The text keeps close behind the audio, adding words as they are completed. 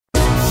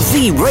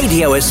The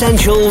Radio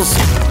Essentials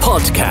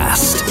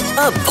Podcast.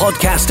 A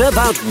podcast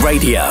about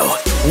radio.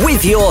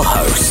 With your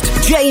host,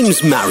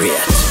 James Marriott.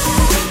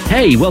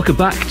 Hey, welcome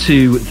back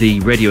to the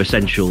Radio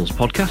Essentials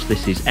podcast.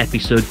 This is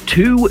episode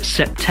 2,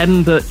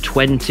 September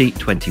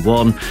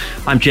 2021.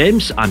 I'm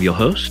James, I'm your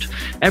host.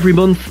 Every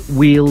month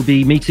we'll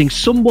be meeting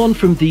someone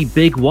from the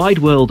big wide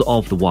world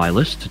of the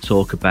wireless to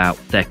talk about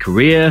their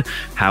career,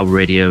 how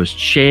radio's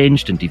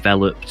changed and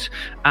developed,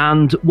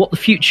 and what the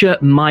future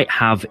might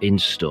have in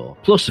store.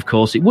 Plus, of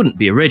course, it wouldn't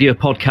be a radio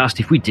podcast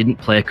if we didn't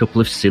play a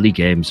couple of silly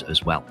games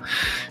as well.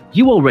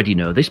 You already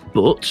know this,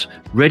 but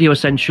Radio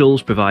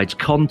Essentials provides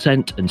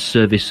content and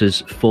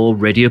services for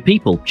radio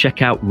people.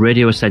 Check out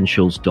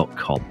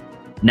radioessentials.com.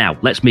 Now,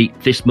 let's meet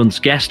this month's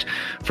guest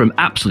from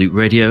Absolute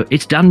Radio.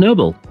 It's Dan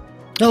Noble.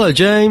 Hello,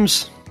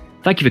 James.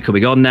 Thank you for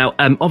coming on. Now,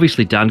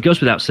 obviously, Dan, goes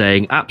without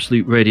saying,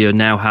 Absolute Radio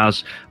now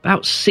has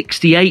about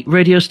 68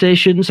 radio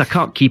stations. I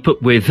can't keep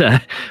up with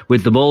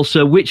them all.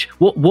 So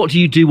what do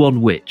you do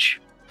on which?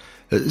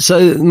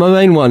 So my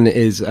main one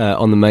is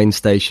on the main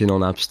station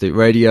on Absolute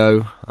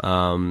Radio.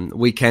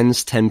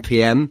 Weekends, 10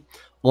 p.m.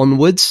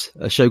 onwards,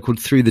 a show called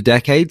Through the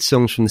Decades,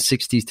 songs from the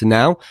 60s to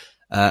now.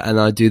 And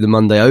I do the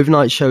Monday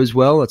overnight show as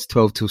well. That's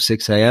 12 till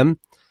 6 a.m.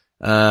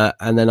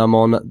 And then I'm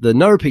on the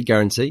No Repeat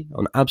Guarantee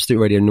on Absolute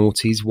Radio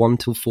Noughties, 1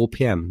 till 4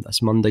 p.m.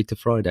 That's Monday to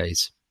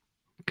Fridays.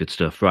 Good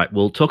stuff. Right,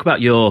 we'll talk about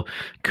your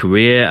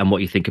career and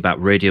what you think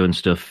about radio and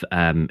stuff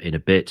in a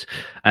bit.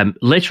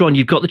 Later on,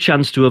 you've got the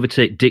chance to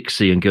overtake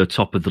Dixie and go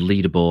top of the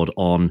leaderboard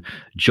on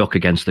Jock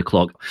Against the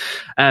Clock.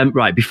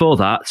 Right, before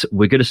that,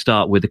 we're going to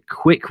start with a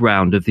quick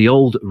round of the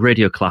old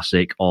radio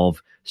classic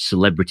of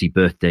Celebrity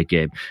Birthday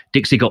Game.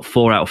 Dixie got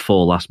 4 out of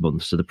 4 last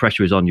month, so the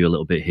pressure is on you a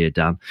little bit here,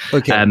 Dan.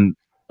 Okay.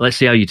 Let's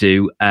see how you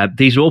do.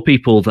 These are all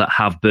people that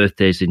have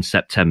birthdays in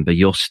September.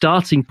 Your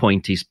starting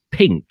point is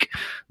Pink,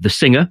 the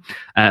singer.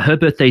 Her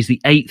birthday is the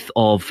 8th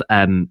of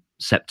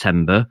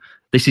September.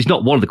 This is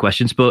not one of the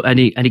questions, but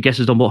any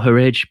guesses on what her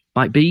age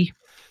might be?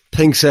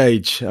 Pink's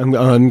age. I'm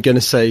going to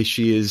say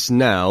she is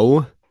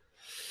now...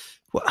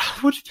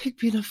 What would Pink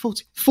be now?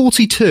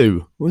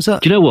 42. What was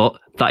that? Do you know what?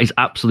 That is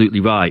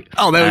absolutely right.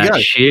 Oh, there we go.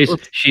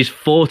 She's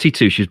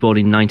 42. She was born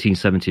in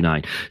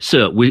 1979.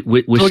 So we're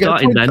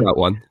starting then. That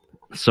one?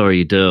 Sorry,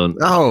 you don't.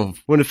 Oh, I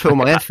want to put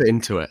my effort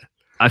into it.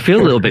 I feel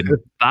a little bit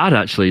bad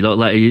actually.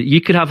 Like you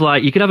could have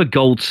a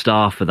gold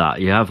star for that.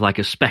 You have like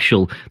the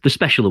special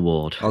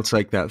award. I'll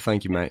take that.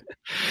 Thank you, mate.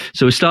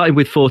 So we're starting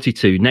with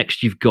 42.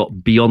 Next, you've got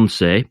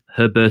Beyonce.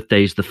 Her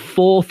birthday is the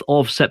 4th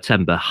of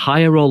September.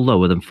 Higher or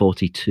lower than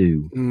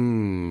 42?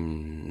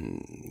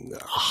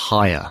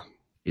 Higher.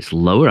 It's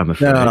lower, I'm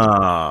afraid.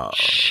 No.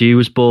 She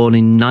was born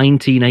in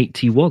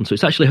 1981, so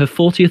it's actually her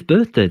 40th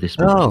birthday this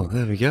month. Oh,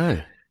 there we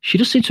go. She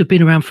does seem to have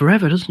been around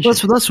forever, doesn't she?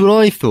 That's what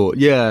I thought,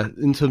 yeah,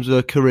 in terms of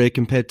her career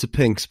compared to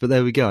Pink's, but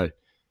there we go.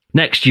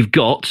 Next, you've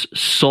got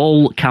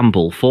Sol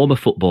Campbell, former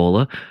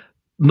footballer.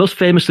 Most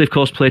famously, of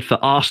course, played for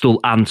Arsenal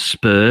and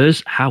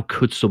Spurs. How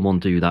could someone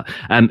do that?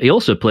 He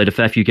also played a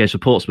fair few games for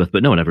Portsmouth,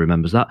 but no one ever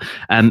remembers that.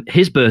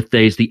 His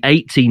birthday is the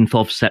 18th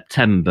of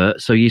September,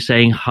 so you're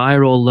saying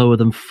higher or lower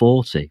than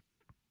 40?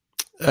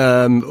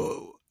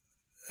 Sol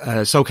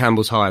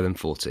Campbell's higher than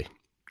 40.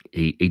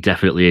 He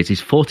definitely is. He's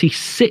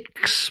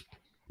 46.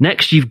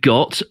 Next, you've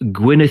got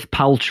Gwyneth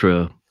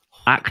Paltrow,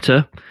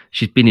 actor.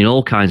 She's been in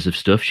all kinds of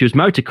stuff. She was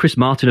married to Chris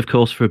Martin, of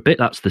course, for a bit.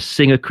 That's the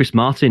singer Chris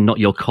Martin, not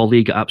your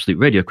colleague at Absolute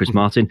Radio, Chris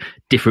Martin.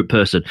 Different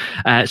person.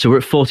 So we're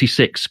at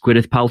 46.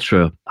 Gwyneth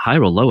Paltrow,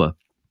 higher or lower?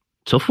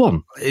 Tough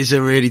one. It's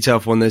a really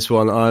tough one, this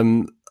one.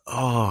 I'm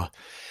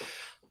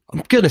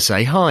going to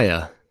say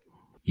higher.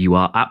 You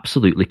are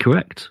absolutely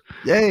correct.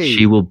 Yay.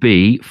 She will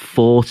be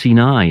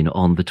 49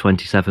 on the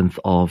 27th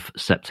of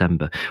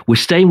September. We're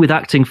staying with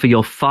acting for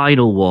your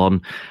final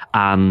one,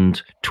 and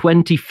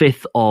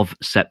 25th of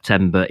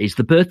September is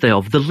the birthday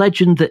of the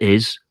legend that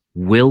is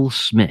Will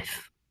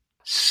Smith.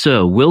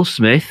 So, Will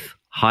Smith,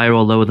 higher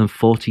or lower than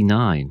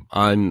 49?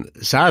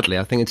 Sadly,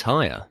 I think it's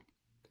higher.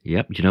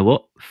 Yep. Do you know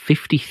what?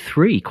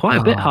 53, quite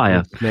a bit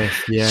higher.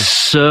 Smith, yeah.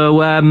 So,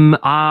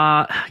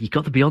 you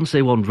got the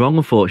Beyonce one wrong,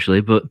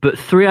 unfortunately, but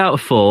 3 out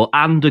of 4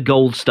 and a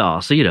gold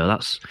star. So,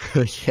 that's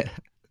yeah.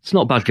 It's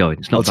not bad going.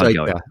 It's not bad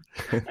going.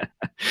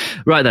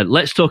 Right then,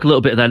 let's talk a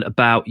little bit then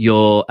about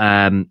your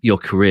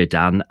career,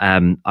 Dan.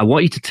 I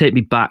want you to take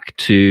me back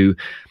to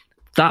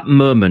that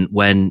moment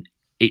when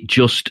it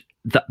just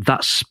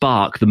that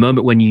spark, the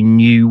moment when you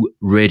knew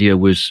radio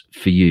was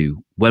for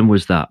you. When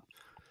was that?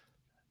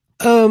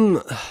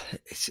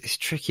 It's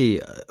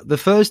tricky. The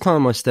first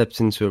time I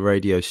stepped into a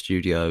radio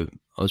studio,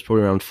 I was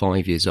probably around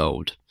 5 years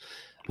old.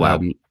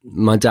 Wow.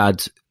 My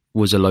dad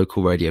was a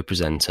local radio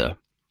presenter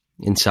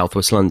in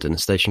southwest London, a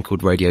station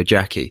called Radio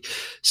Jackie.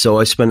 So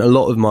I spent a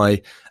lot of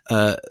my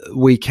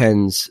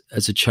weekends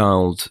as a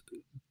child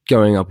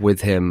going up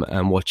with him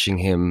and watching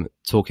him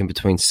talking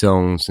between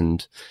songs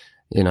and,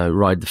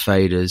 ride the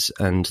faders.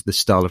 And the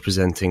style of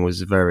presenting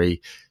was a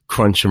very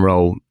crunch and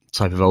roll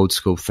type of old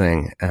school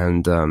thing.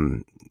 And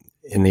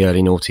in the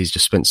early noughties,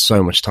 just spent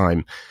so much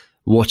time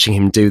watching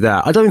him do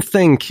that. I don't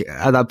think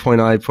at that point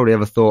I probably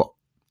ever thought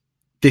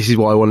this is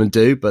what I want to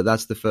do. But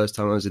that's the first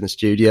time I was in the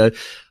studio.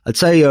 I'd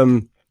say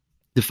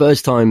the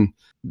first time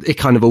it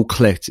kind of all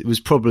clicked, it was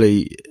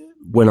probably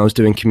when I was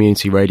doing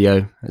community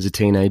radio as a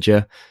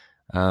teenager.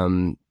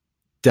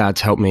 Dad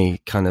helped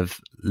me kind of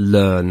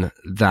learn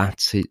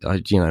that.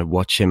 I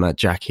watch him at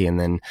Jackie and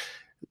then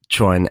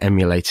try and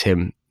emulate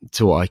him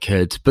to what I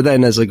could. But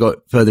then as I got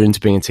further into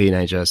being a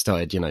teenager, I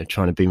started,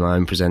 trying to be my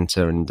own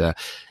presenter and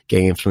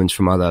getting influence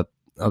from other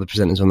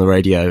presenters on the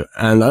radio.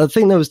 And I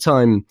think there was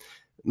time,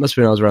 it must have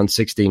been when I was around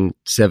 16,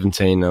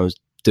 17, I was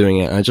doing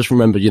it. And I just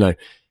remember,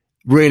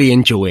 really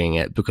enjoying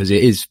it because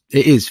it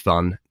is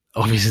fun,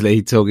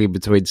 obviously, talking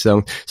between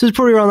songs. So it's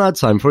probably around that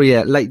time,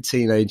 late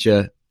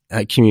teenager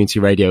at community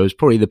radio was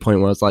probably the point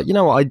where I was like,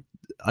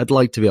 I'd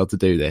like to be able to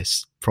do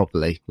this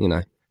properly,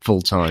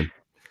 full time.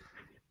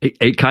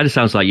 It kind of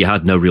sounds like you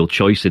had no real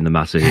choice in the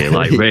matter here.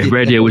 Like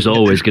radio was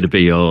always going to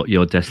be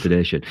your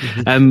destination.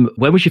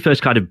 When was your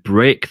first kind of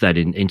break then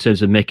in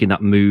terms of making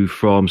that move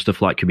from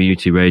stuff like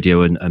community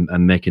radio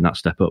and making that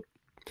step up?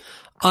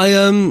 I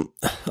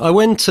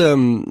went, like a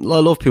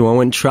lot of people, I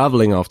went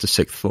traveling after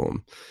sixth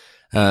form,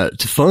 to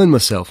find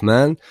myself,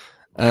 man.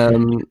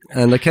 And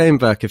I came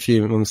back a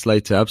few months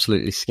later,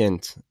 absolutely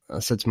skint. I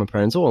said to my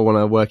parents, I want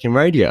to work in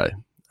radio.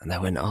 And they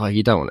went,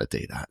 you don't want to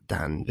do that,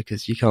 Dan,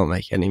 because you can't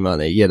make any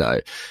money,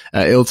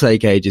 it'll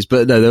take ages.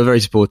 But no, they were very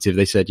supportive.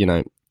 They said,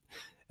 you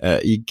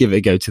give it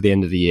a go to the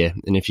end of the year.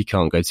 And if you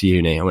can't go to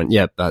uni, I went,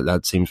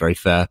 that seems very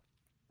fair.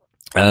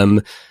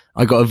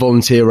 I got a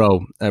volunteer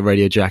role at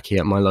Radio Jackie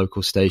at my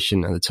local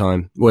station at the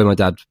time where my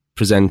dad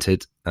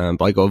presented.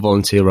 But I got a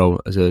volunteer role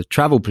as a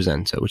travel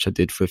presenter, which I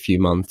did for a few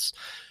months,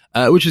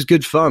 which was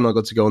good fun. I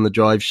got to go on the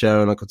Drive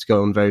show and I got to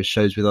go on various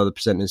shows with other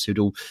presenters who'd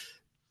all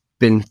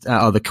been at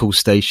other cool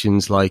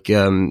stations like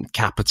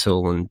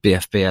Capital and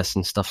BFBS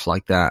and stuff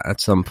like that at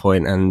some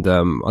point, and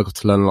I got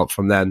to learn a lot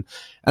from them.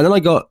 And then I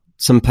got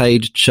some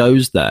paid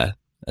shows there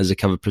as a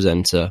cover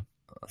presenter.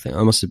 I think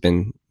I must have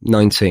been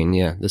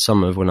 19, the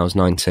summer of when I was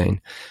 19.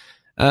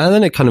 And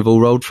then it kind of all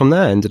rolled from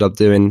there. Ended up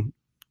doing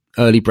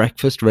early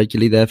breakfast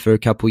regularly there for a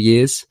couple of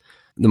years.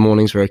 The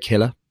mornings were a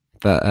killer.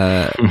 But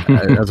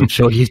as I'm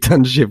sure you've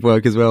done shift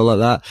work as well like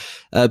that.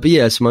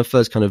 But so my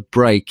first kind of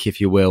break,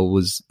 if you will,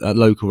 was at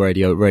local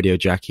radio, Radio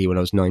Jackie, when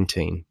I was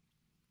 19.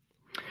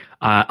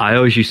 I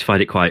always used to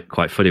find it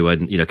quite funny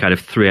when, kind of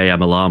 3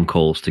 a.m. alarm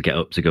calls to get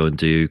up to go and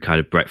do kind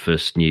of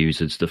breakfast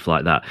news and stuff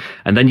like that.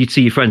 And then you'd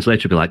see your friends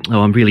later be like,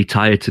 I'm really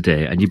tired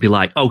today. And you'd be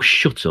like,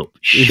 shut up.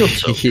 You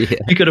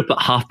got up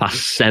at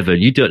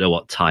 7:30. You don't know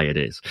what tired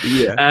is.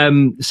 Yeah.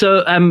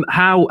 So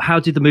how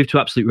did the move to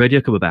Absolute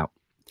Radio come about?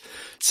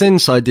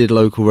 Since I did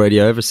local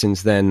radio, ever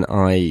since then,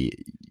 I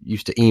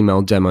used to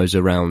email demos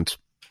around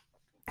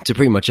to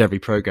pretty much every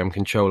program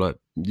controller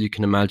you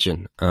can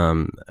imagine.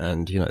 And,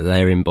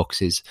 their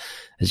inboxes,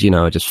 as you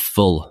know, are just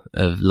full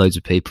of loads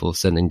of people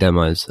sending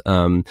demos.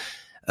 But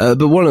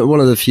one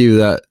of the few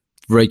that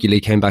regularly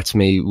came back to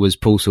me was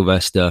Paul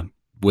Sylvester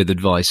with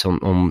advice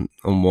on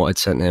what I'd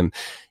sent him.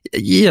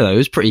 It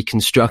was pretty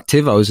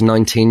constructive. I was a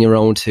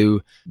 19-year-old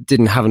who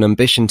didn't have an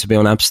ambition to be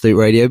on Absolute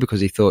Radio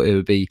because he thought it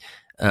would be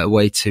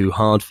way too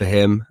hard for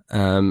him,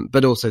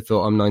 but also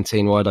thought, I'm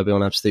 19, why'd I be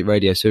on Absolute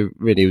Radio? So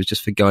really it was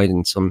just for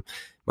guidance on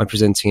my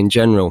presenting in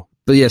general.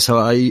 But so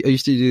I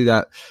used to do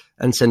that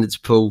and send it to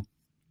Paul.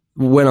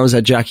 When I was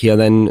at Jackie, I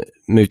then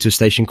moved to a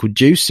station called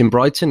Juice in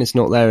Brighton. It's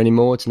not there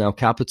anymore. It's now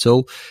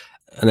Capital.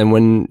 And then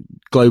when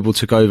Global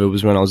took over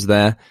was when I was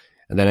there,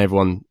 and then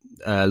everyone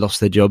lost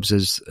their jobs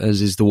as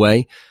is the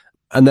way.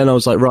 And then I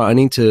was like, right, I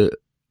need to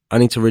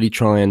really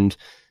try and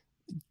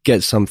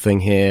get something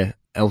here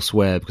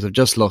elsewhere because I've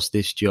just lost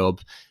this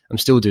job. I'm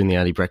still doing the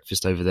early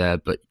breakfast over there,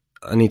 but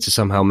I need to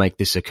somehow make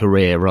this a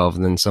career rather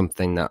than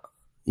something that,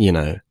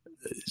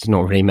 it's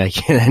not really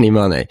making any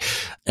money.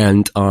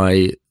 And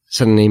I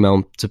sent an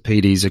email to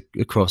PDs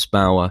across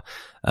Bauer.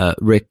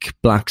 Rick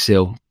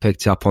Blackseal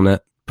picked up on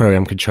it,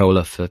 program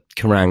controller for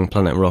Kerrang,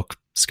 Planet Rock,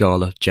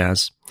 Scala,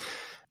 Jazz.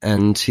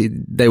 And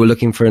they were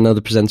looking for another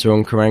presenter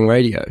on Kerrang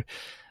Radio.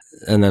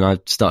 And then I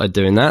started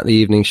doing that, the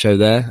evening show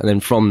there. And then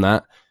from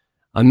that,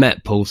 I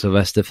met Paul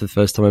Sylvester for the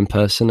first time in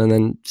person and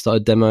then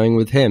started demoing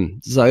with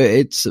him. So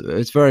it's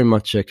very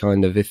much a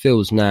kind of, it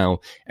feels now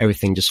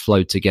everything just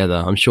flowed together.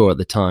 I'm sure at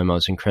the time I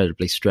was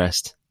incredibly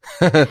stressed,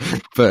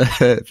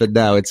 but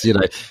now it's,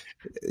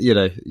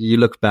 you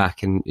look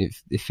back and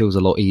it feels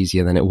a lot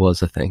easier than it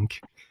was, I think.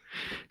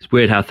 It's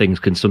weird how things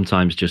can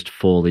sometimes just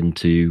fall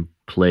into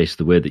place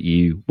the way that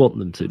you want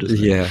them to, doesn't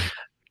it? Yeah.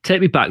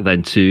 Take me back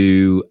then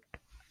to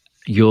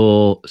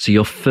your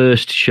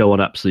first show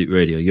on Absolute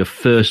Radio, your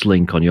first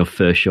link on your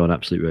first show on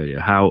Absolute Radio.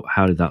 How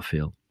did that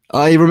feel?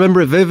 I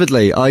remember it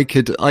vividly. I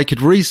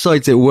could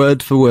recite it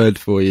word for word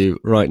for you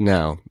right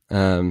now.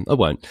 I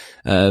won't.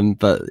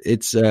 But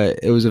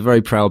it was a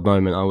very proud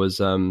moment. I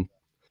was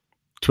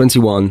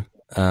 21.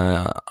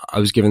 I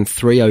was given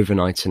 3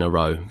 overnights in a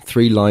row,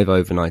 3 live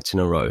overnights in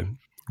a row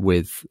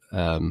with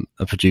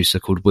a producer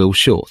called Will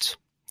Short,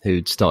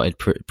 who'd started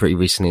pretty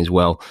recently as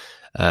well.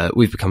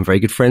 We've become very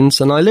good friends,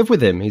 and I live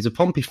with him. He's a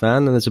Pompey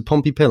fan, and there's a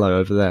Pompey pillow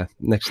over there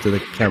next to the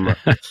camera.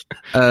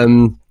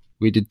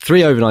 we did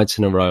 3 overnights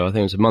in a row. I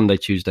think it was a Monday,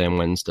 Tuesday and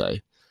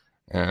Wednesday.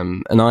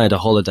 And I had a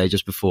holiday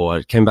just before.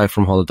 I came back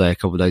from holiday a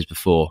couple of days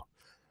before,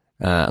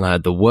 and I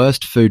had the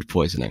worst food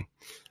poisoning.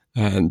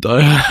 And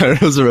I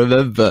also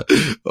remember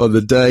on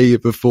the day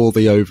before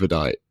the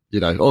overnight,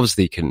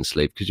 obviously you couldn't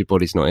sleep because your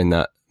body's not in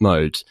that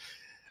mode.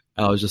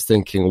 I was just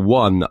thinking,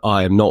 1,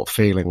 I am not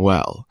feeling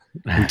well.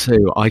 And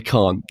 2,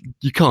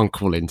 you can't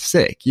call in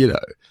sick,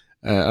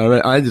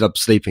 I ended up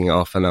sleeping it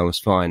off and I was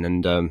fine.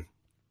 And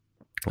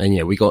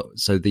yeah,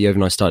 so the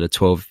overnight started at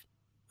 12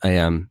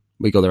 a.m.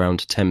 We got around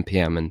to 10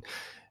 p.m. and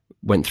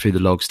went through the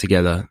logs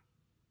together,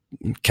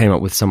 came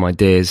up with some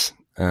ideas,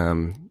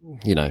 the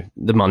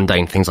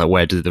mundane things like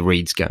where do the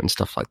reeds go and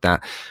stuff like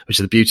that, which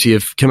is the beauty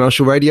of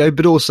commercial radio,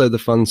 but also the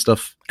fun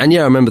stuff. And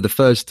yeah, I remember the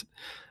first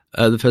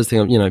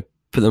thing,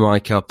 put the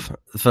mic up.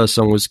 The first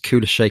song was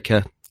Kula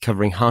Shaker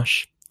covering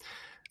Hush.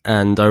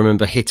 And I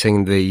remember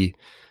hitting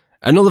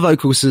and all the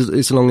vocals,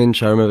 it's a long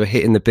intro. I remember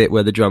hitting the bit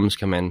where the drums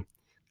come in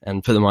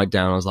and put the mic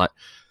down. I was like,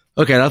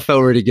 okay, that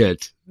felt really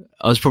good.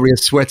 I was probably a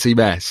sweaty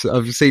mess.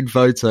 I've seen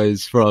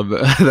photos from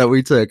that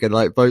we took, and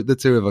like both the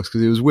two of us,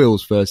 because it was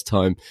Will's first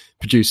time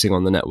producing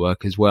on the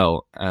network as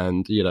well.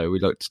 And, we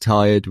looked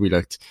tired, we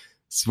looked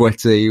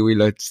sweaty, we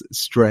looked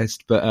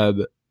stressed, but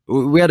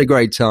we had a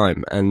great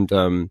time. And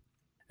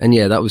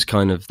yeah, that was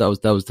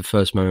the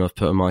first moment I've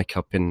put a mic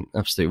up in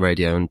Absolute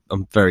Radio, and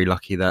I'm very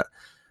lucky that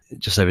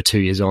just over 2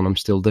 years on, I'm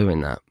still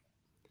doing that.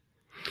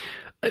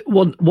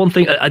 One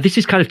thing, this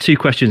is kind of 2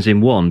 questions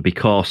in one,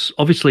 because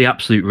obviously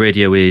Absolute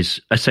Radio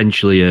is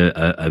essentially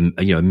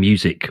a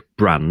music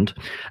brand.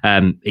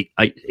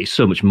 It's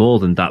so much more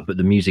than that, but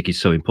the music is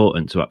so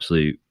important to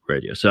Absolute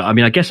Radio. So, I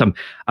mean, I guess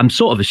I'm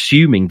sort of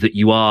assuming that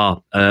you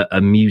are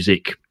a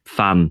music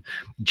fan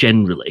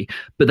generally,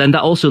 but then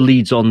that also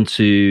leads on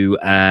to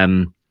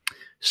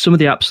some of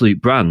the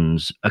Absolute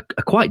brands are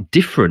quite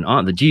different,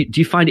 aren't they? Do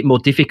you find it more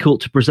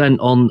difficult to present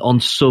on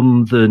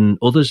some than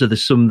others? Are there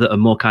some that are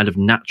more kind of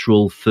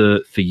natural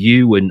for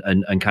you and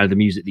kind of the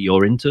music that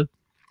you're into?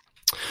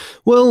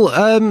 Well,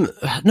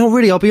 not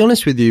really. I'll be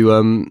honest with you.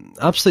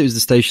 Absolute is the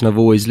station I've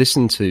always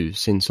listened to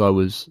since I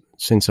was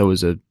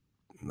a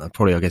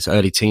probably, I guess,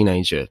 early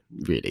teenager,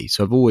 really.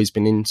 So I've always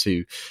been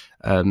into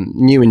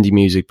new indie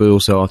music, but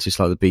also artists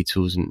like the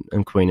Beatles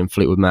and Queen and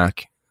Fleetwood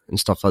Mac and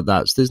stuff like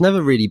that. So there's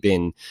never really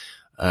been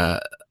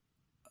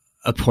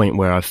a point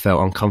where I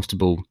felt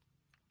uncomfortable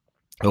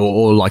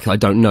or like I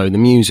don't know the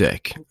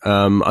music.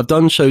 I've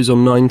done shows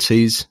on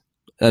 90s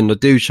and I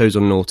do shows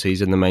on noughties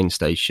in the main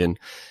station.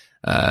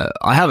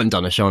 I haven't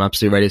done a show on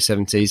Absolute Radio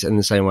 70s in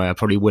the same way I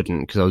probably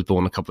wouldn't, because I was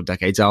born a couple of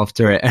decades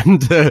after it,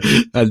 and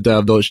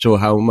I'm not sure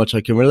how much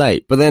I can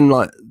relate. But then,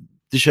 like,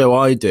 the show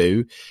I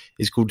do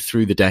is called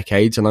Through the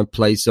Decades, and I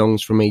play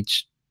songs from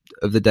each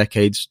of the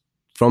decades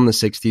from the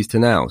 60s to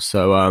now.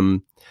 So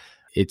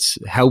it's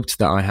helped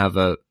that I have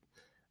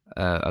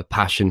a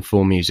passion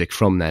for music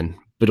from then,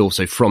 but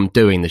also from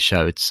doing the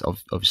show, it's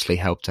obviously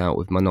helped out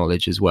with my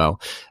knowledge as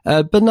well.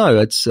 But no,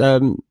 it's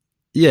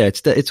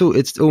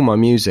it's all my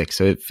music,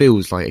 so it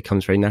feels like it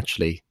comes very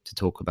naturally to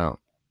talk about.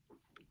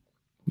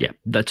 Yeah,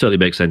 that totally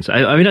makes sense.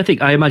 I mean,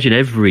 I imagine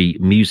every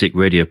music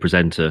radio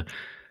presenter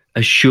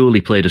has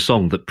surely played a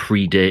song that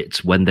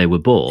predates when they were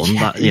born.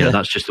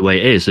 That's just the way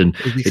it is, and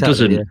exactly, it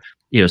doesn't.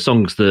 Yeah.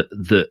 Songs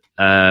that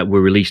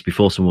were released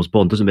before someone was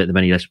born doesn't make them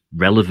any less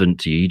relevant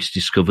to you. You just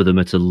discover them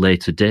at a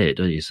later date,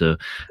 don't you? So,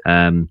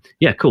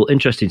 cool,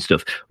 interesting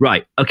stuff.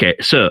 Right, okay.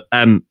 So,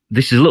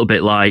 this is a little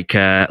bit like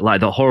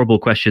the horrible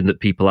question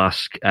that people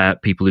ask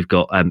people who've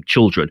got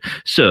children.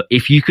 So,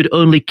 if you could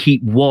only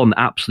keep one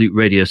Absolute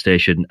radio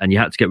station and you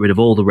had to get rid of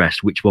all the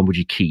rest, which one would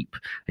you keep?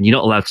 And you're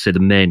not allowed to say the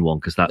main one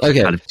because that's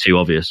kind of too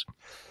obvious.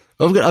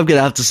 I'm going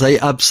to have to say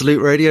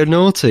Absolute Radio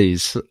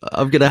Noughties.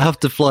 I'm going to have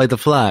to fly the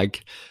flag.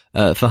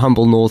 For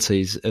humble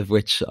noughties, of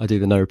which I do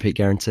the no repeat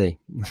guarantee.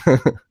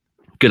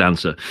 Good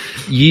answer.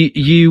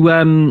 You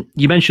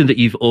mentioned that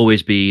you've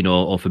always been,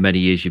 or for many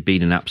years, you've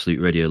been an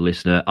Absolute Radio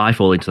listener. I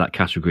fall into that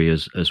category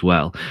as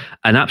well.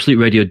 And Absolute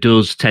Radio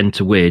does tend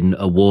to win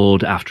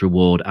award after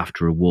award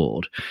after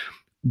award.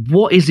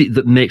 What is it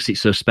that makes it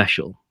so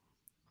special?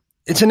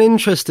 It's an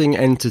interesting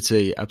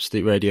entity,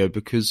 Absolute Radio,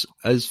 because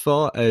as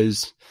far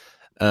as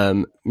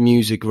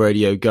music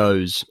radio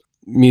goes,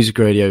 music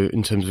radio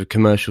in terms of a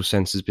commercial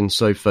sense has been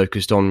so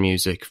focused on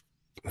music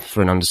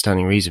for an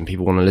understanding reason.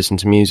 People want to listen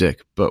to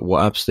music, but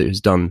what Absolute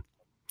has done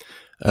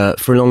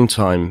for a long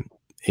time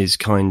is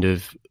kind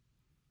of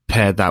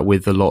paired that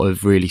with a lot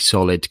of really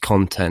solid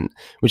content,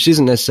 which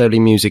isn't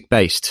necessarily music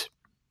based.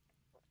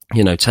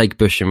 Take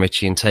Bush and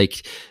Richie and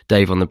take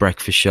Dave on the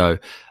Breakfast Show.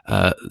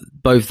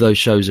 Both those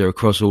shows are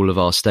across all of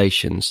our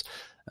stations,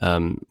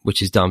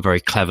 which is done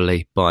very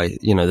cleverly by,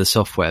 the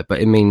software,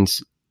 but it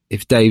means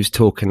if Dave's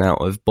talking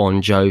out of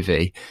Bon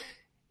Jovi,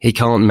 he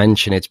can't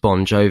mention it's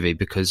Bon Jovi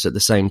because at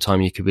the same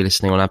time you could be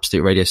listening on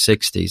Absolute Radio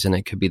 60s and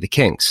it could be the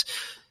Kinks.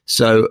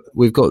 So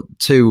we've got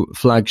 2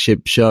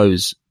 flagship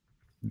shows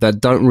that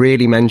don't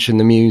really mention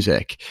the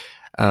music.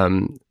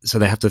 So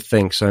they have to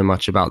think so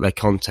much about their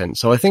content.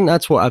 So I think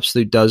that's what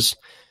Absolute does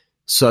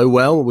so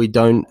well. We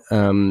don't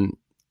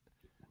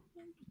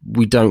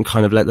we don't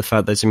kind of let the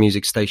fact there's a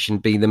music station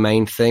be the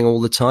main thing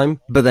all the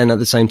time. But then at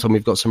the same time,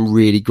 we've got some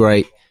really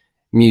great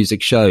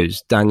music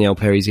shows. Danielle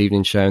Perry's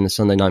Evening Show and the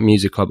Sunday Night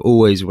Music Club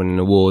always winning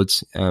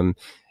awards.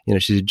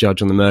 She's a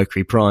judge on the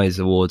Mercury Prize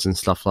Awards and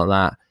stuff like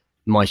that.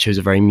 My show's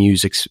a very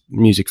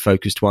music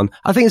focused one.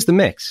 I think it's the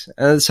mix.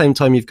 And at the same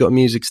time, you've got a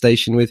music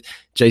station with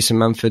Jason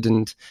Manford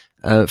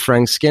and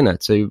Frank Skinner,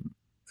 two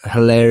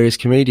hilarious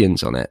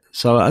comedians on it.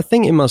 So I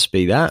think it must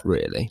be that,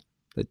 really.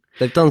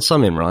 They've done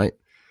something right.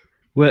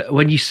 Well,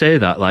 when you say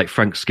that, like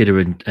Frank Skinner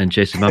and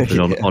Jason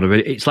Manford on a,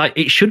 it's like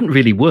it shouldn't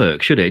really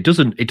work, should it?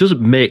 It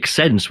doesn't make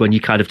sense when you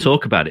kind of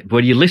talk about it. But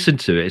when you listen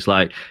to it, it's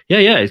like,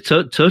 it's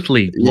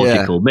totally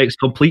logical. Yeah. Makes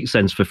complete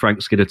sense for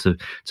Frank Skinner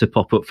to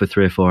pop up for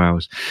 3 or 4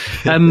 hours.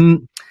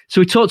 So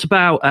we talked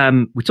about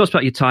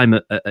your time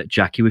at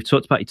Jackie. We've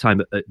talked about your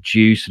time at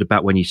Juice and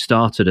about when you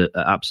started at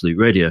Absolute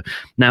Radio.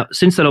 Now,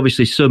 since then,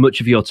 obviously, so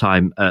much of your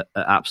time at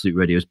Absolute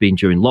Radio has been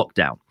during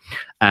lockdown.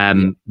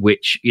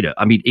 Which,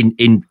 I mean,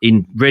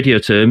 in radio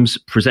terms,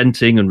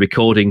 presenting and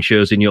recording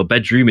shows in your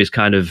bedroom is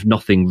kind of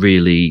nothing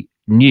really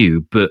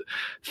new. But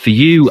for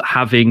you,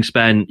 having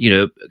spent,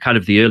 kind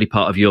of the early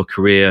part of your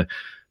career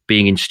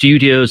being in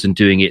studios and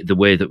doing it the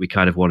way that we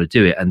kind of want to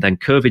do it, and then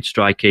COVID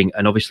striking,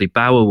 and obviously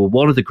Bauer were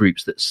one of the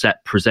groups that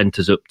set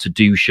presenters up to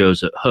do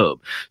shows at home.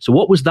 So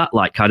what was that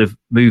like, kind of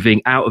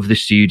moving out of the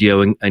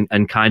studio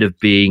and kind of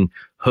being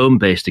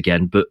home-based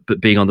again, but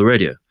being on the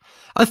radio?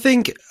 I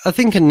think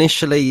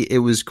initially it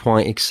was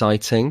quite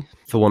exciting,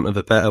 for want of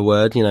a better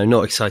word.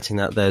 Not exciting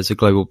that there's a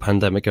global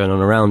pandemic going on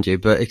around you,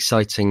 but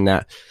exciting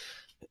that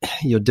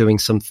you're doing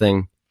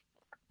something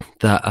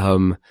that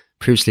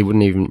previously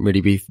wouldn't even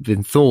really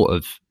been thought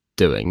of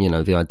doing.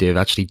 The idea of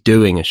actually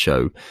doing a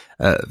show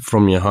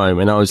from your home.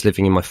 And I was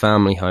living in my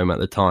family home at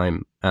the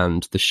time,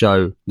 and the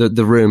show,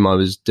 the room I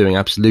was doing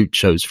Absolute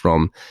shows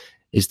from,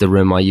 is the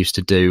room I used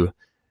to do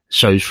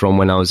shows from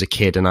when I was a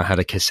kid, and I had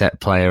a cassette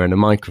player and a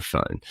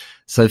microphone.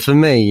 So for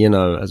me,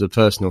 as a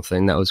personal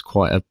thing, that was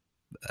quite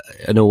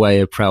in a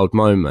way, a proud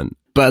moment.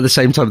 But at the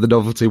same time, the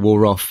novelty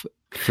wore off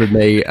for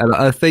me. And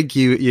I think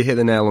you hit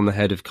the nail on the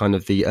head of kind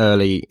of the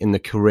early in the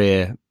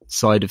career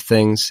side of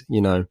things.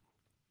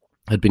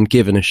 I'd been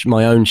given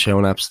my own show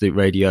on Absolute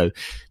Radio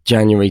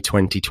January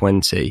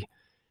 2020.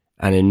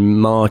 And in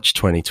March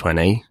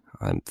 2020,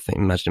 imagine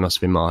it must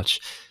have been March,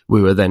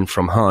 we were then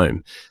from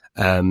home.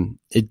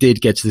 It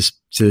did get to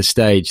the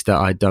stage that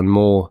I'd done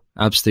more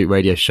Absolute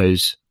Radio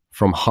shows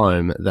from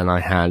home than I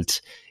had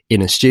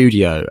in a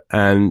studio.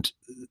 And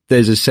there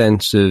was a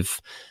sense of,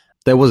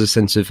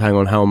 hang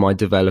on, how am I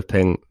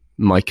developing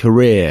my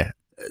career?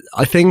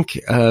 I think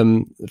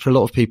for a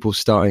lot of people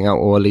starting out,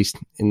 or at least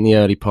in the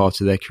early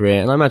part of their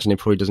career, and I imagine it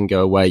probably doesn't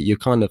go away, you're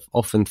kind of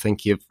often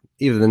thinking of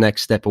either the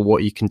next step or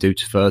what you can do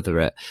to further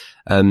it,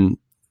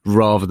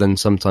 rather than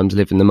sometimes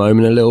live in the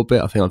moment a little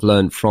bit. I think I've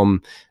learned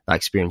from that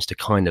experience to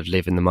kind of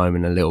live in the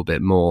moment a little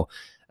bit more.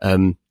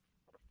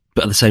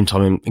 But at the same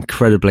time, I'm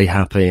incredibly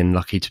happy and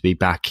lucky to be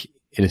back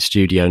in a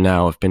studio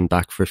now. I've been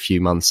back for a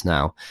few months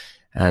now,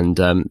 and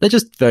they're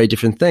just very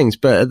different things.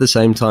 But at the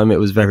same time, it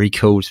was very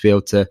cool to be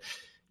able to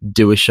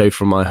do a show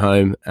from my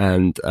home.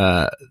 And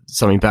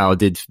something Bauer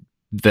did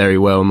very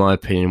well, in my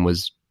opinion,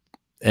 was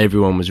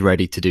everyone was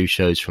ready to do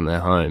shows from their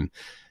home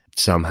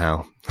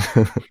somehow.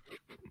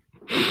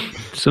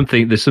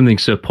 There's something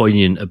so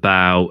poignant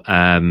about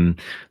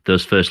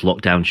those first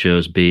lockdown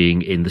shows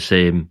being in the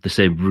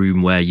same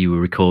room where you were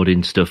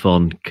recording stuff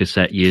on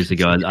cassette years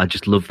ago. I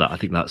just love that. I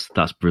think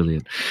that's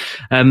brilliant.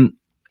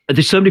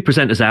 There's so many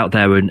presenters out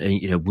there,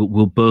 and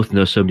we'll both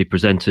know so many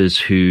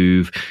presenters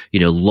who've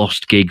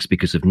lost gigs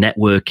because of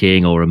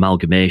networking or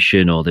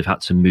amalgamation, or they've had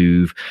to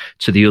move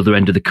to the other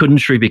end of the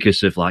country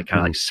because of like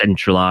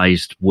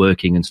centralized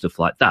working and stuff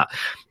like that.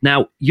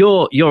 Now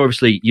you're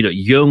obviously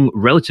young,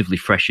 relatively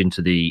fresh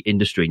into the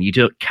industry, and you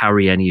don't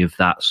carry any of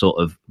that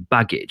sort of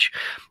baggage.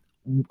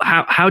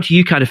 How do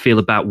you kind of feel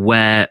about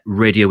where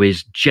radio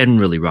is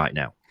generally right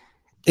now?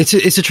 It's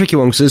a tricky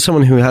one, because as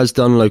someone who has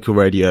done local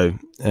radio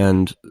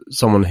and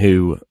someone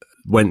who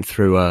went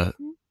through a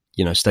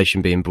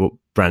station being bought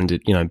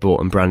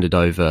and branded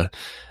over,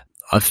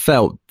 I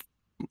felt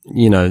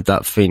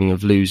that feeling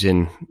of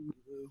losing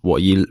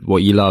what you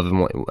love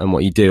and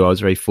what you do. I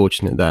was very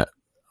fortunate that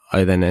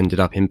I then ended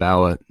up in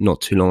Bauer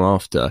not too long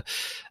after.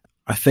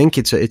 I think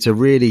it's a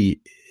really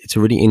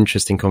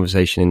interesting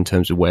conversation in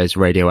terms of where's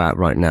radio at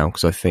right now,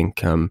 because I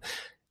think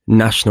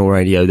national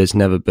radio, there's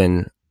never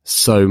been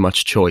so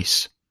much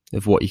choice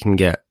of what you can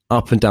get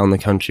up and down the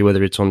country,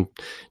 whether it's on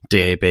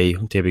DAB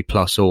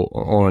Plus or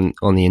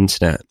on the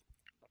internet,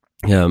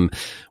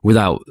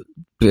 without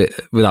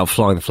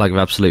flying the flag of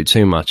Absolute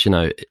too much.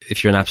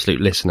 If you're an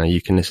Absolute listener,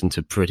 you can listen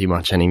to pretty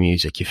much any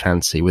music you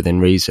fancy within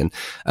reason.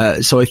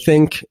 So I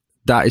think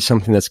that is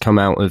something that's come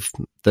out of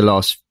the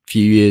last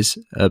few years,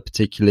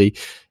 particularly.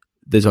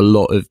 There's a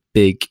lot of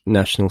big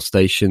national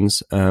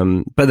stations,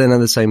 but then at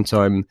the same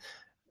time,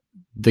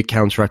 the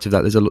counteract of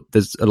that,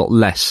 there's a lot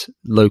less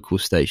local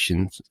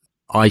stations.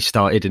 I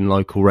started in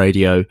local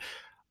radio.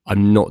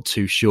 I'm not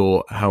too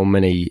sure how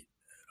many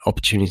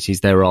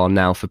opportunities there are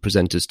now for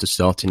presenters to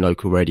start in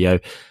local radio,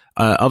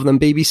 other than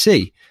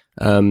BBC.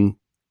 And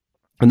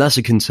that's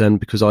a concern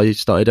because I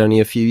started only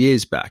a few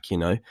years back,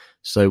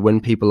 So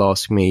when people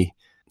ask me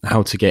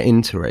how to get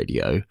into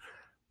radio,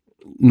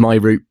 my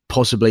route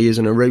possibly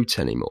isn't a route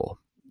anymore,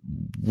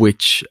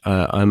 which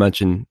I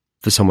imagine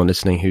for someone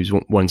listening who's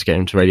wanting to get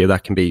into radio,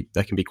 that can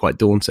be quite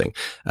daunting.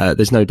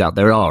 There's no doubt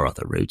there are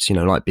other routes,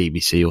 like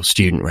BBC or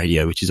student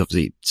radio, which is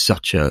obviously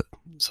such a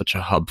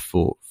hub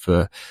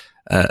for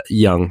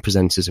young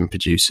presenters and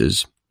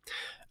producers.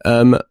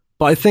 But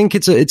I think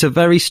it's a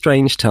very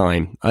strange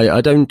time.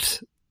 I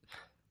don't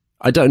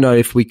know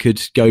if we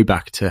could go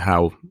back to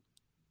how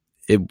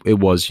it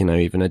was,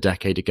 even a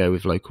decade ago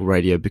with local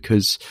radio,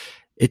 because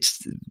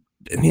it's,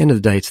 at the end of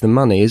the day, it's the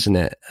money, isn't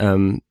it?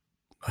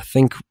 I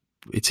think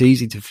it's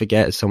easy to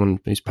forget, as someone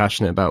who's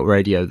passionate about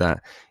radio,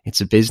 that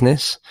it's a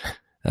business.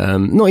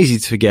 Not easy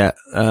to forget.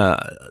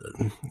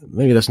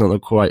 Maybe that's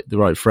not quite the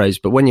right phrase,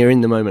 but when you're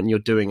in the moment and you're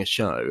doing a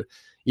show,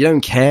 you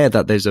don't care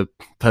that there's a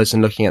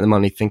person looking at the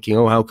money thinking,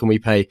 oh, how can we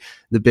pay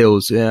the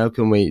bills? How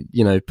can we,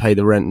 pay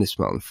the rent this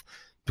month?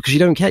 Because you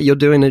don't care. You're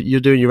doing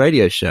your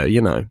radio show,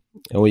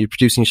 or you're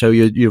producing a show,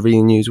 you're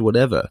reading news or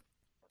whatever.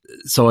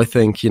 So I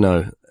think,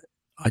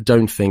 I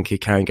don't think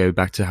it can go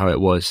back to how it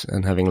was,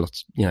 and having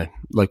lots,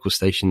 local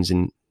stations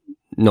and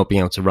not being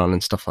able to run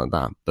and stuff like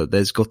that. But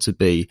there's got to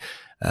be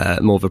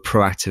more of a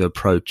proactive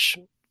approach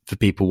for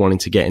people wanting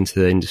to get into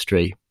the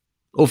industry,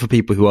 or for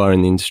people who are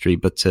in the industry,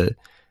 but to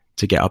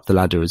get up the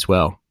ladder as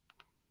well.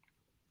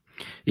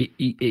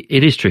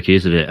 It is tricky,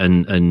 isn't it?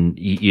 And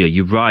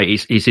you're right.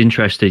 It's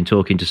interesting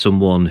talking to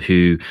someone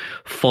who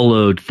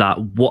followed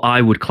that, what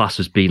I would class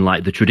as being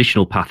like the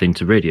traditional path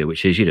into radio,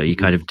 which is, you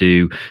kind of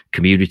do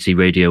community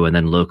radio and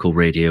then local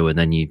radio, and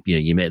then you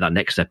make that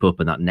next step up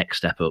and that next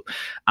step up.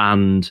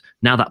 And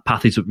now that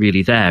path isn't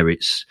really there.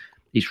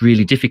 It's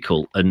really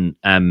difficult. And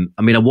I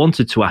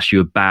wanted to ask you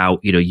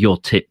about, your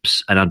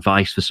tips and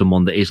advice for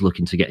someone that is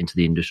looking to get into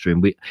the industry.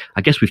 And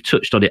I guess we've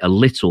touched on it a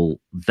little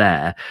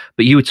there,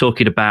 but you were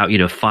talking about,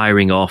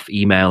 firing off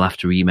email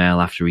after email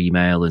after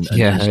email and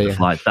stuff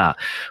like that.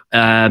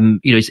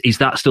 Is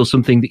that still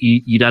something that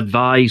you'd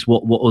advise?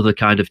 What other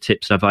kind of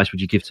tips and advice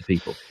would you give to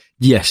people?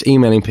 Yes,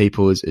 emailing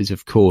people is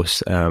of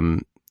course, a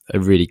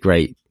really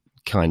great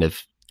kind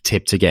of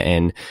tip to get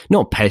in,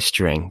 not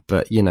pestering,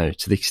 but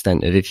to the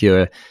extent of, if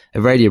you're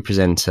a radio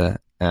presenter,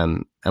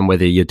 and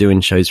whether you're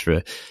doing shows for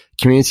a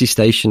community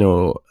station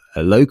or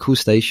a local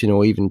station,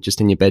 or even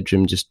just in your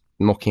bedroom, just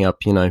mocking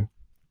up,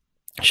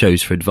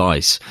 shows for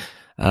advice,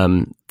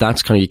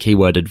 that's kind of your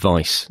keyword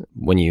advice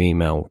when you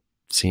email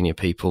senior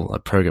people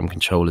like program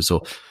controllers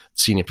or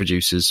senior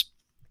producers.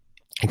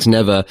 It's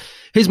never,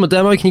 here's my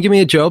demo, can you give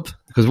me a job?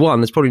 Because one,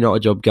 there's probably not a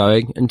job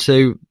going, and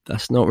two,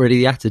 that's not really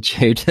the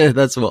attitude.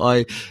 That's what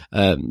I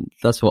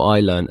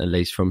learned, at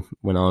least from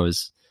when I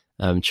was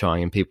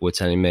trying, and people were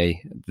telling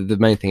me the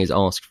main thing is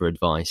ask for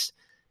advice,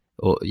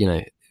 or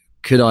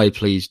could I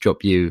please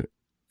drop you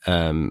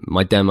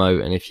my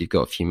demo, and if you've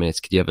got a few minutes,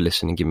 could you have a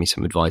listen and give me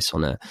some advice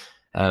on it?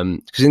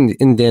 Because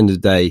in the end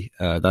of the day,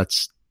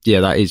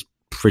 that is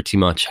pretty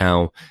much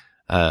how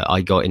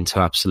I got into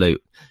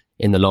Absolute.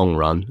 In the long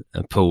run,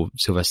 Paul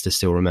Sylvester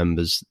still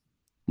remembers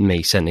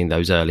me sending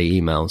those early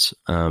emails.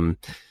 And,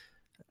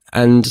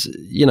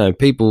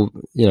 people,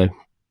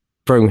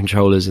 program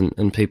controllers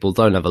and people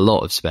don't have a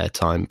lot of spare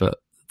time, but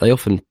they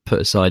often put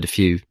aside a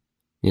few,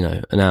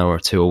 an hour or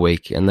two a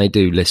week, and they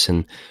do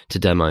listen to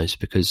demos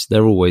because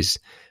they're always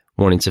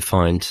wanting to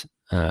find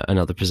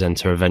another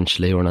presenter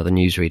eventually, or another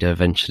newsreader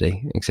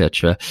eventually,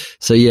 etc.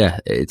 So yeah,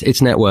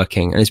 it's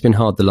networking, and it's been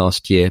hard the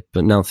last year,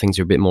 but now things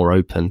are a bit more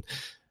open.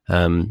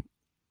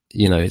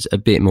 It's a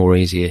bit more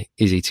easy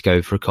to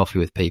go for a coffee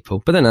with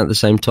people. But then at the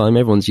same time,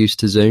 everyone's used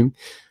to Zoom.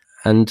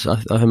 And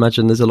I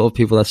imagine there's a lot of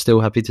people that are still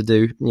happy to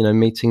do,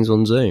 meetings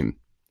on Zoom.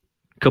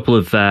 Couple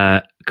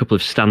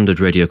of standard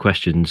radio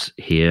questions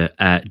here.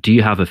 Do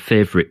you have a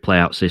favourite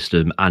playout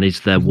system? And is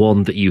there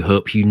one that you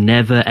hope you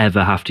never,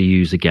 ever have to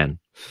use again?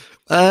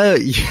 I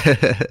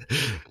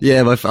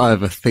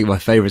think my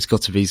favourite's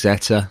got to be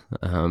Zeta.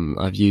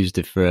 I've used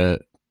it for a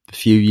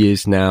few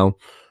years now.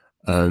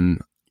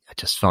 I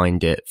just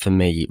find it, for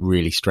me,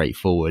 really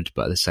straightforward,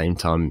 but at the same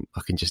time,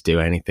 I can just do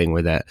anything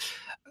with it.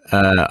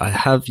 I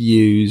have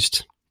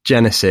used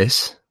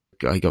Genesis.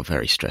 I got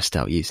very stressed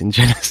out using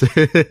Genesis.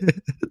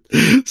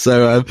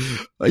 So,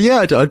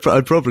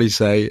 I'd probably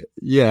say,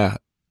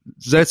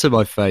 Zeta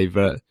my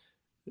favourite.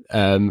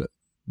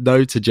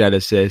 No to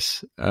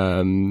Genesis.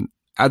 And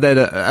then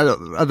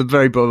at the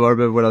very bottom, I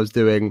remember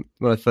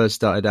when I first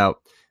started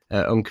out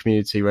on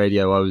community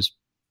radio, I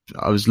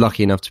was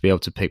lucky enough to be able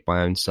to pick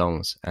my own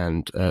songs,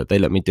 and they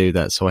let me do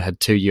that. So I had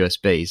 2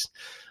 USBs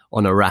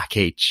on a rack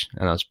each,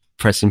 and I was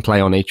pressing play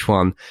on each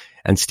one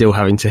and still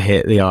having to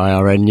hit the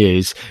IRN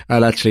news.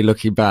 And actually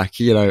looking back,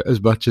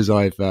 as much as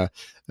I've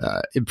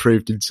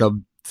improved in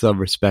some some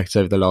respect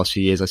over the last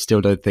few years, I still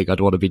don't think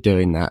I'd want to be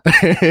doing that.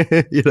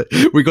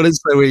 We got it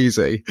so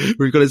easy.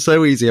 We've got it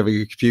so easy having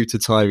a computer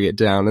timing it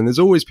down. And there's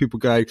always people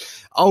going,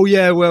 oh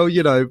yeah, well,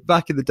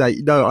 back in the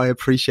day, I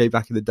appreciate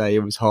back in the day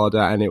it was harder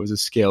and it was a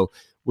skill.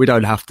 We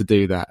don't have to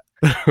do that.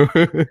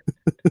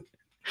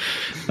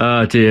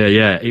 Oh dear,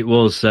 yeah, it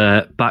was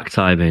back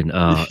timing.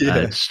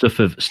 Stuff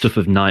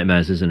of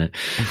nightmares, isn't it?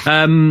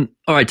 All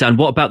right, Dan.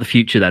 What about the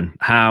future then?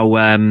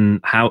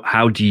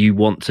 How do you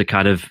want to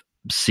kind of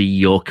see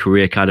your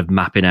career kind of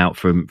mapping out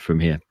from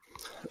here?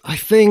 I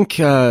think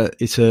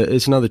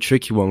it's another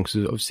tricky one,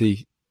 because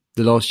obviously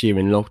the last year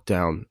in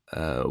lockdown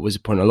was a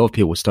point a lot of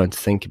people were starting to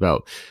think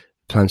about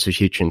plans for the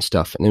future and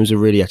stuff, and it was a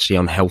really actually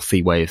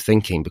unhealthy way of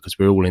thinking, because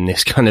we're all in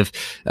this kind of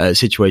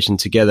situation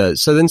together.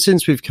 So then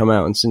since we've come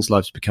out and since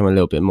life's become a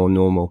little bit more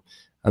normal,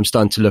 I'm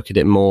starting to look at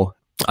it more.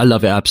 I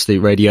love it,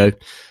 Absolute Radio.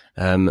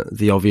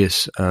 The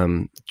obvious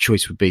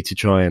choice would be to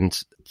try and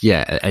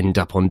end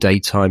up on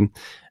daytime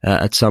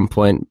at some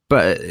point,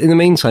 but in the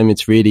meantime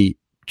it's really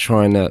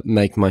trying to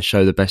make my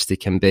show the best it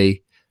can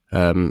be.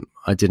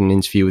 I did an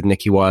interview with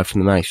Nicky Wire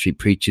from the Manic Street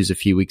Preachers a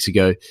few weeks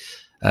ago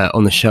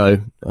on the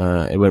show.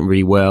 It went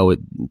really well.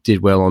 It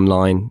did well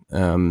online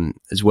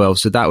as well.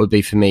 So that would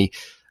be for me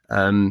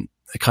a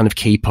kind of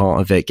key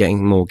part of it,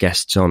 getting more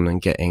guests on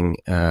and getting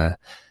more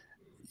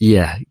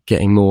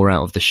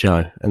out of the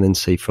show, and then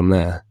see from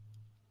there.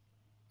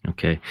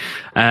 Okay.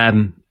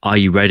 Are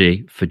you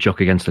ready for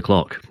Jock Against the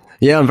Clock?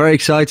 Yeah, I'm very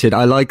excited.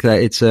 I like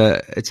that. It's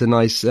a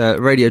nice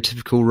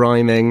radiotypical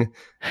rhyming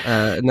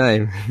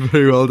name.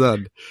 Very well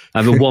done.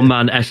 I'm a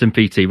one-man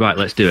SMPT. Right,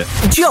 let's do it.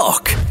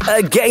 Jock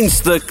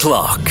Against the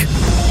Clock.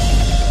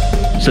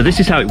 So this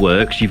is how it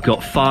works. You've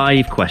got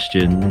 5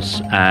 questions.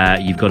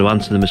 You've got to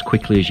answer them as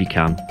quickly as you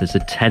can. There's a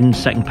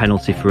 10-second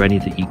penalty for any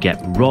that you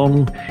get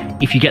wrong.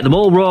 If you get them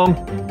all wrong,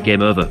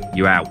 game over.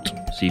 You're out.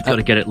 So you've got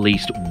to get at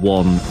least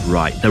one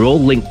right. They're all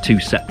linked to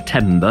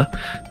September,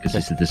 because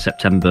this is the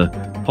September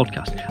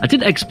podcast. I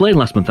didn't explain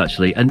last month,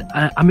 actually, and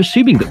I'm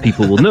assuming that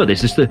people will know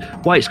this. It's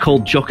why it's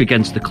called Jock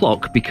Against the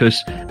Clock,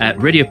 because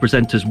radio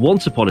presenters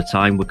once upon a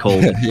time were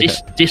called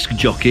disc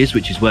jockeys,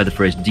 which is where the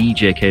phrase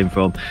DJ came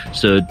from.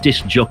 So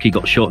disc jockey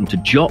got shortened to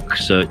jock,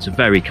 so it's a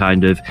very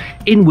kind of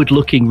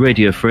inward-looking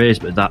radio phrase,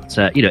 but that,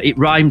 it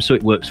rhymes, so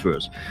it works for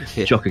us.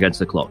 Yeah. Jock Against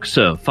the Clock.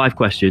 So, 5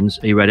 questions.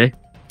 Are you ready?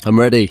 I'm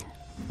ready.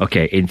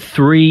 Okay, in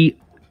 3,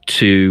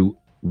 2,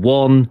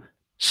 1,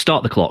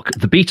 start the clock.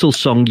 The Beatles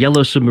song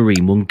Yellow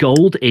Submarine won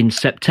gold in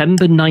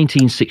September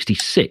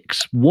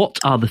 1966. What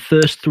are the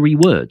first 3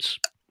 words?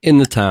 In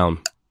the Town.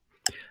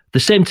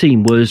 The same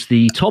team was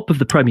the top of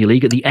the Premier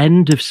League at the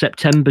end of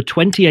September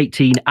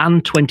 2018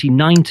 and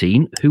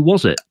 2019. Who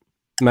was it?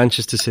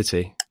 Manchester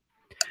City.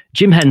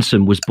 Jim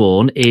Henson was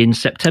born in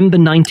September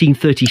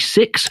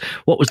 1936.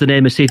 What was the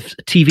name of his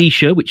TV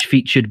show which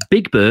featured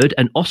Big Bird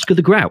and Oscar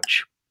the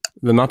Grouch?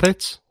 The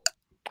Muppets.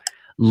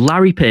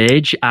 Larry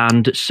Page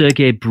and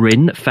Sergey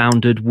Brin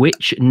founded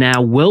which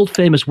now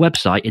world-famous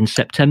website in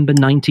September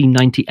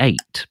 1998?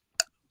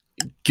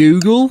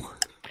 Google.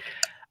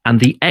 And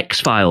The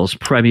X-Files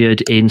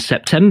premiered in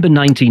September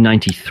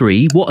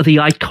 1993. What are the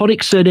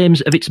iconic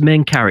surnames of its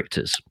main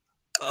characters?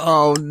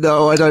 Oh,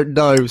 no, I don't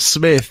know.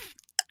 Smith,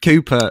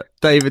 Cooper,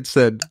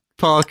 Davidson,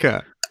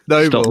 Parker,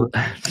 Noble.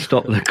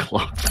 Stop the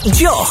clock.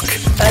 Jock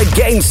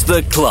Against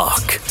the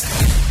Clock.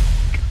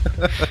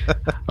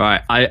 All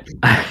right,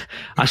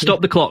 I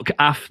stopped the clock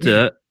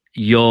after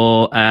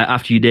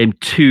you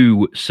named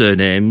 2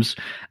 surnames.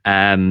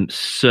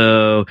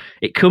 So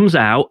it comes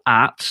out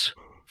at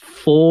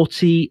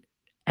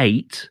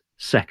 48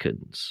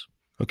 seconds.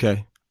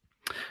 Okay.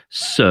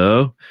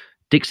 So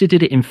Dixie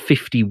did it in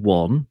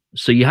 51.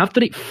 So you have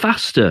done it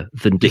faster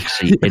than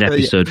Dixie in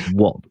episode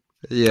 1.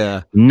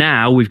 Yeah.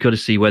 Now we've got to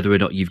see whether or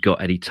not you've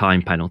got any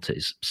time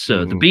penalties.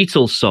 So the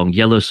Beatles song,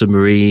 Yellow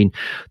Submarine,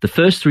 the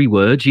first 3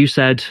 words you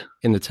said?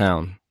 In the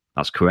Town.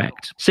 That's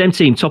correct. Same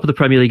team, top of the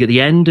Premier League at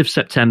the end of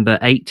September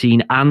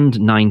 18 and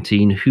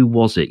 19. Who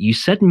was it? You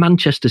said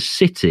Manchester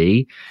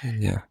City.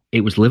 Yeah.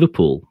 It was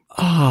Liverpool.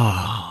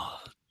 Oh,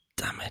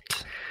 damn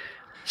it.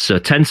 So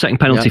 10-second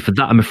penalty for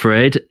that, I'm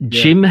afraid. Yeah.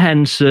 Jim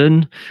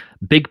Henson,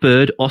 Big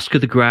Bird, Oscar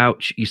the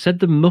Grouch. You said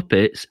the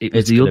Muppets.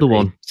 It's the other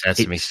one.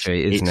 Sesame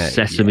Street, isn't it?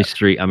 Sesame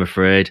Street, I'm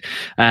afraid.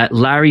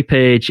 Larry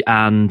Page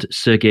and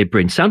Sergey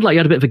Brin. Sounded like you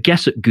had a bit of a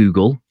guess at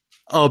Google.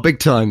 Oh, big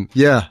time.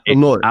 Yeah.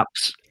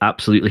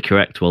 Absolutely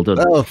correct. Well done.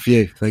 Oh,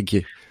 phew. Thank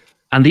you.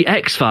 And The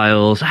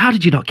X-Files. How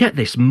did you not get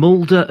this?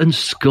 Mulder and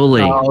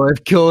Scully. Oh,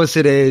 of course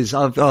it is.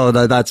 No,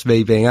 that's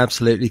me being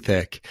absolutely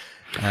thick.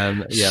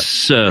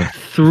 So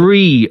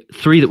 3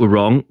 that were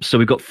wrong. So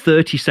we've got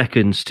 30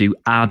 seconds to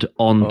add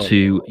on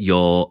to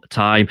your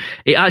time.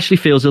 It actually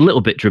feels a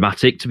little bit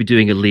dramatic to be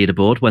doing a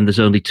leaderboard when there's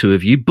only 2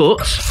 of you, but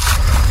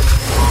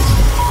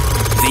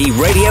the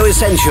Radio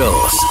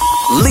Essentials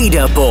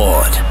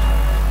Leaderboard.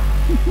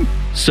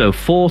 So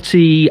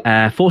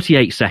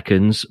 48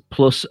 seconds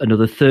plus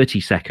another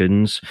 30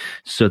 seconds.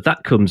 So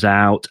that comes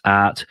out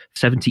at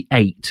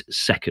 78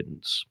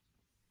 seconds.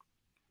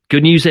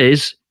 Good news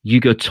is You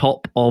go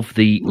top of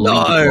the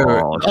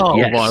leaderboard. Oh,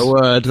 yes. my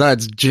word.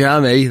 That's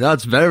jammy.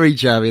 That's very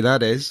jammy,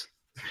 that is.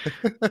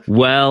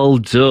 Well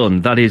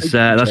done.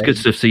 That's good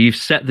stuff. So you've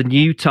set the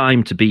new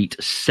time to beat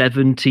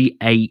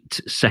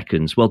 78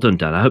 seconds. Well done,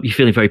 Dan. I hope you're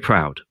feeling very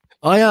proud.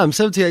 I am.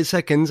 78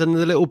 seconds and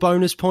the little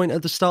bonus point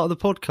at the start of the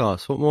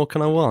podcast. What more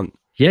can I want?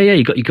 Yeah,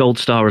 you got your gold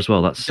star as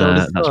well. That's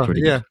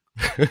pretty good.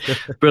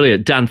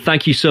 Brilliant. Dan,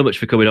 thank you so much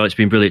for coming on. It's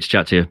been brilliant to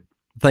chat to you.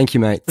 Thank you,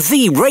 mate.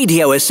 The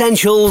Radio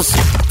Essentials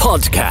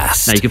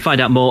Podcast. Now, you can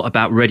find out more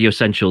about Radio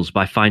Essentials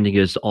by finding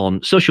us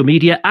on social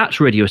media at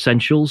Radio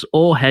Essentials,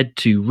 or head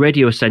to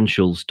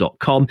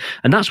radioessentials.com.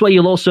 And that's where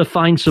you'll also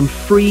find some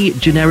free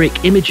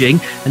generic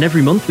imaging. And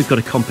every month we've got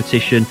a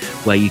competition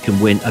where you can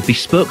win a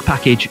bespoke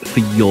package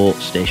for your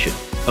station.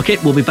 Okay,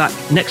 we'll be back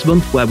next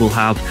month where we'll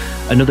have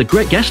another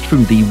great guest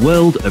from the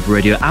world of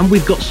radio. And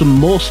we've got some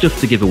more stuff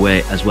to give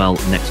away as well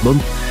next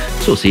month.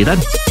 So see you then.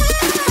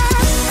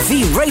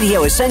 The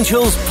Radio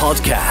Essentials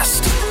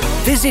Podcast.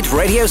 Visit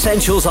Radio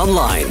Essentials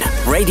online,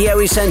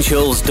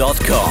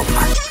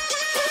 radioessentials.com.